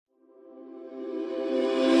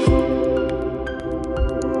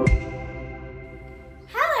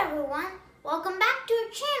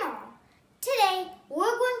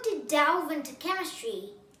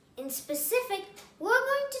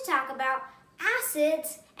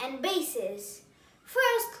acids and bases.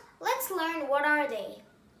 First, let's learn what are they.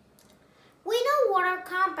 We know what are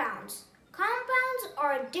compounds. Compounds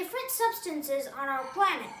are different substances on our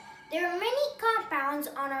planet. There are many compounds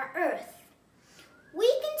on our Earth. We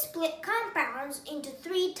can split compounds into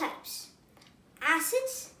three types: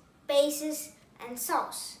 acids, bases, and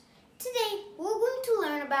salts. Today, we're going to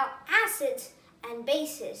learn about acids and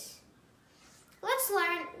bases. Let's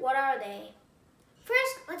learn what are they.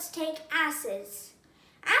 First, let's take acids.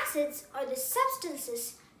 Acids are the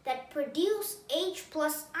substances that produce H+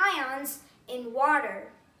 ions in water.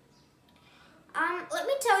 Let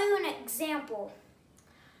me tell you an example.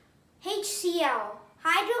 HCl,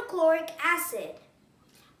 hydrochloric acid.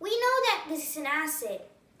 We know that this is an acid.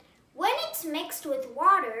 When it's mixed with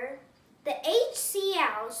water, the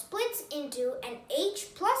HCl splits into an H+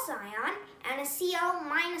 ion and a Cl-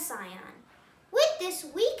 ion. With this,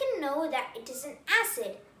 we can know that it is an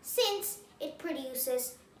acid since it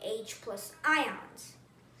produces H+ ions.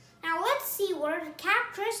 Now let's see what are the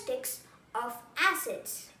characteristics of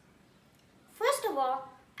acids. First of all,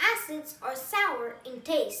 acids are sour in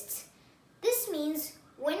taste. This means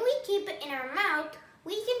when we keep it in our mouth,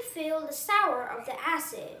 we can feel the sour of the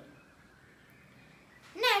acid.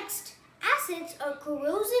 Next, acids are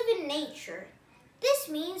corrosive in nature. This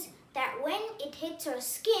means that when it hits our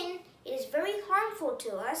skin, it is very harmful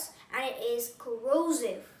to us and it is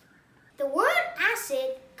corrosive. The word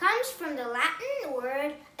acid comes from the Latin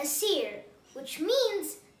word acere, which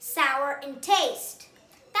means sour in taste.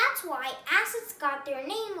 That's why acids got their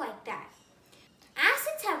name like that.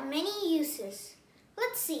 Acids have many uses.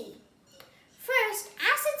 Let's see. First,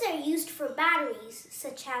 acids are used for batteries,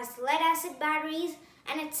 such as lead-acid batteries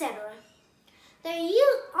and etc. They're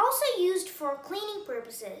also used for cleaning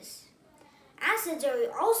purposes. Acids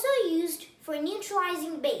are also used for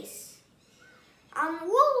neutralizing base.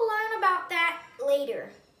 We'll learn about that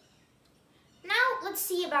later. Now let's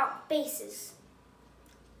see about bases.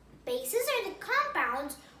 Bases are the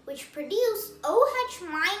compounds which produce OH-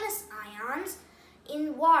 ions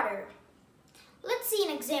in water. Let's see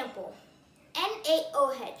an example.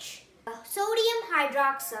 NaOH, sodium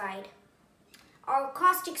hydroxide, or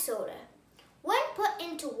caustic soda. When put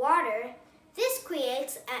into water, this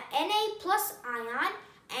creates an Na+ ion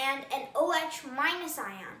and an OH-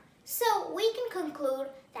 ion. So we can conclude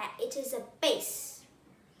that it is a base.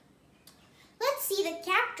 Let's see the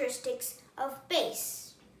characteristics of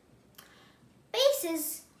base.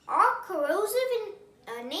 Bases are corrosive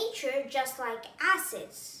in nature just like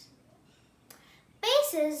acids.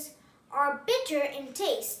 Bases are bitter in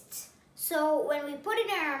taste. So when we put it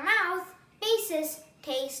in our mouth, bases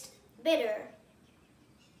taste bitter.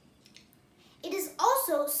 It is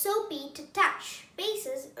also soapy to touch.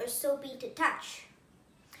 Bases are soapy to touch.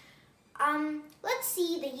 Let's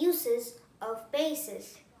see the uses of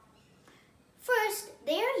bases. First,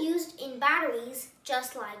 they are used in batteries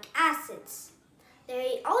just like acids.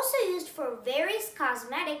 They're also used for various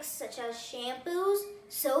cosmetics such as shampoos,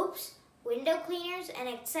 soaps, window cleaners, and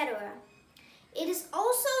etc. It is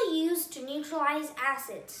also used to neutralize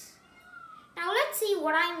acids. Now let's see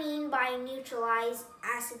what I mean by neutralize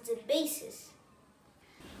acids and bases.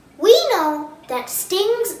 We know that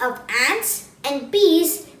stings of ants and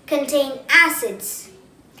bees contain acids.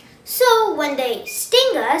 So when they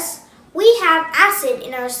sting us, we have acid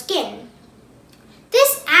in our skin.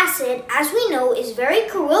 This acid, as we know, is very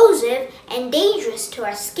corrosive and dangerous to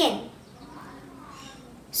our skin.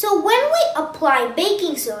 So when we apply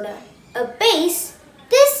baking soda, a base,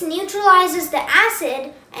 this neutralizes the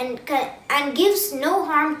acid and gives no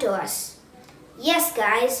harm to us. Yes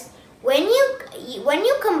guys, when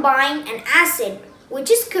you combine an acid,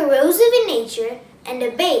 which is corrosive in nature, and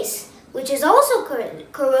a base, which is also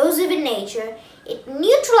corrosive in nature, it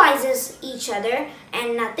neutralizes each other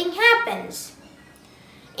and nothing happens.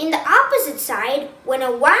 In the opposite side, when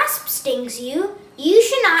a wasp stings you, you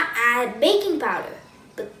should not add baking powder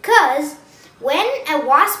because when a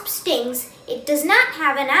wasp stings, it does not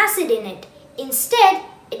have an acid in it. Instead,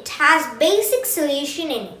 it has basic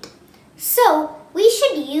solution in it. So, we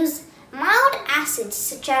should use mild acids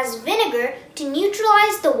such as vinegar to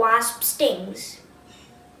neutralize the wasp stings.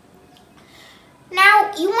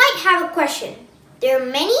 Now, you might have a question. There are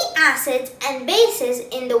many acids and bases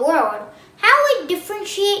in the world. How we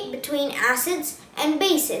differentiate between acids and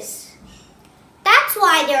bases? That's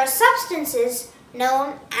why there are substances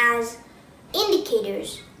known as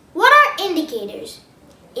indicators. What are indicators?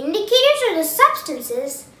 Indicators are the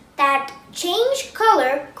substances that change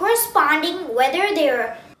color corresponding whether they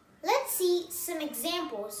are. Let's see some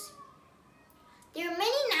examples. There are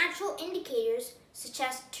many natural indicators such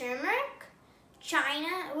as turmeric,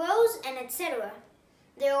 China rose, and etc.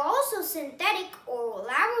 There are also synthetic or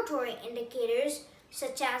laboratory indicators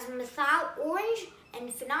such as methyl orange and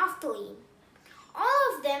phenolphthalein.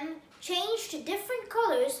 All of them change to different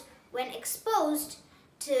colors when exposed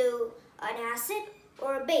to an acid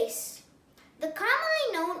or a base. The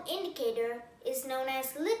commonly known indicator is known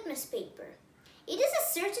as litmus paper. It is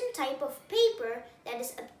a certain type of paper that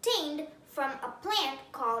is obtained from a plant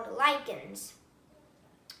called lichens.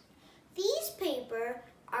 These paper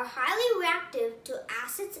are highly reactive to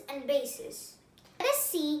acids and bases. Let us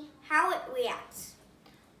see how it reacts.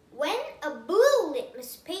 When a blue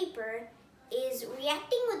litmus paper is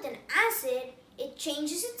reacting with an acid, it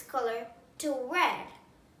changes its color to red.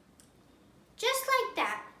 Just like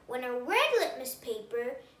that, when a red litmus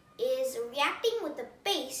paper is reacting with a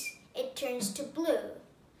base, it turns to blue.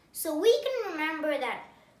 So we can remember that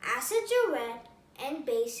acids are red and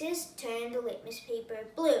bases turn the litmus paper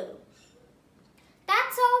blue.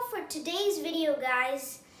 That's all for today's video,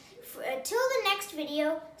 guys. Till the next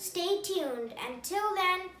video, stay tuned. Until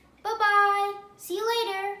then, bye-bye.